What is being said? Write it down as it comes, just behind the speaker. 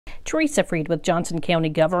Teresa Freed with Johnson County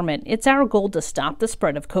Government. It's our goal to stop the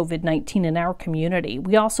spread of COVID-19 in our community.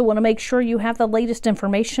 We also want to make sure you have the latest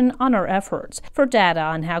information on our efforts. For data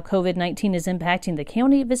on how COVID-19 is impacting the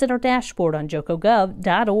county, visit our dashboard on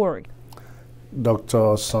jocogov.org.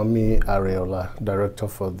 Dr. Sanmi Areola, Director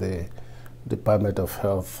for the Department of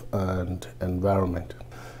Health and Environment.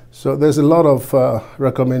 So there's a lot of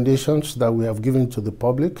recommendations that we have given to the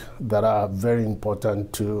public that are very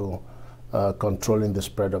important to controlling the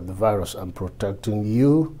spread of the virus and protecting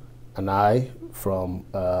you and I from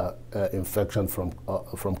infection from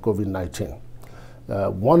COVID-19.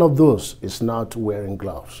 One of those is not wearing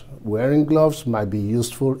gloves. Wearing gloves might be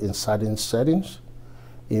useful in certain settings.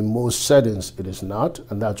 In most settings, it is not,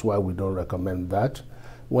 and that's why we don't recommend that.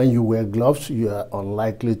 When you wear gloves, you are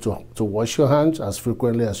unlikely to wash your hands as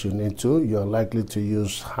frequently as you need to. You're unlikely to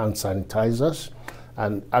use hand sanitizers.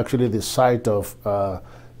 And actually, the sight of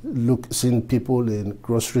seeing people in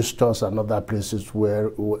grocery stores and other places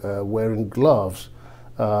wearing gloves,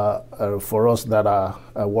 for us that are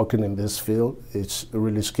working in this field, it's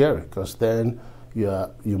really scary, because then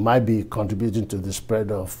you might be contributing to the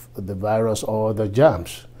spread of the virus or the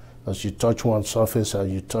germs. As you touch one surface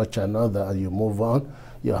and you touch another and you move on,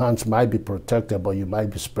 your hands might be protected, but you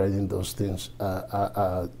might be spreading those things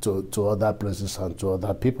to other places and to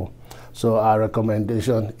other people. So our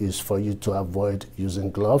recommendation is for you to avoid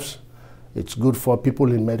using gloves. It's good for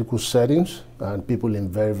people in medical settings and people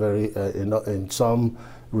in in some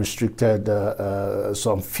restricted,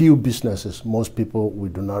 some few businesses. Most people, we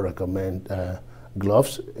do not recommend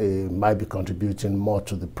gloves. It might be contributing more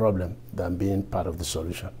to the problem than being part of the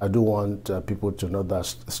solution. I do want people to know that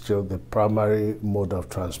still the primary mode of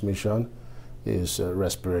transmission is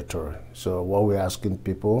respiratory. So what we're asking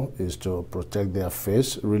people is to protect their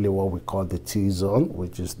face, really what we call the T-zone,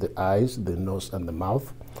 which is the eyes, the nose, and the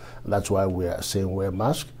mouth. And that's why we are saying wear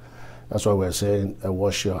mask. That's why we're saying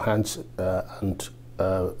wash your hands and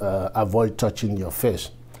avoid touching your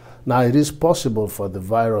face. Now, it is possible for the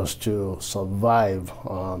virus to survive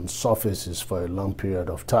on surfaces for a long period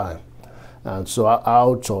of time. And so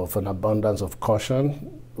out of an abundance of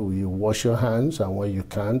caution, you wash your hands, and when you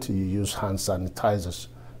can't, you use hand sanitizers.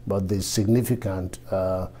 But the significant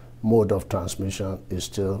mode of transmission is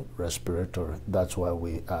still respiratory. That's why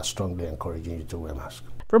we are strongly encouraging you to wear masks.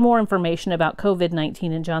 For more information about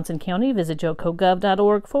COVID-19 in Johnson County, visit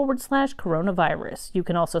jocogov.org/coronavirus. You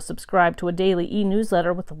can also subscribe to a daily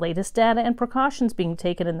e-newsletter with the latest data and precautions being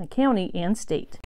taken in the county and state.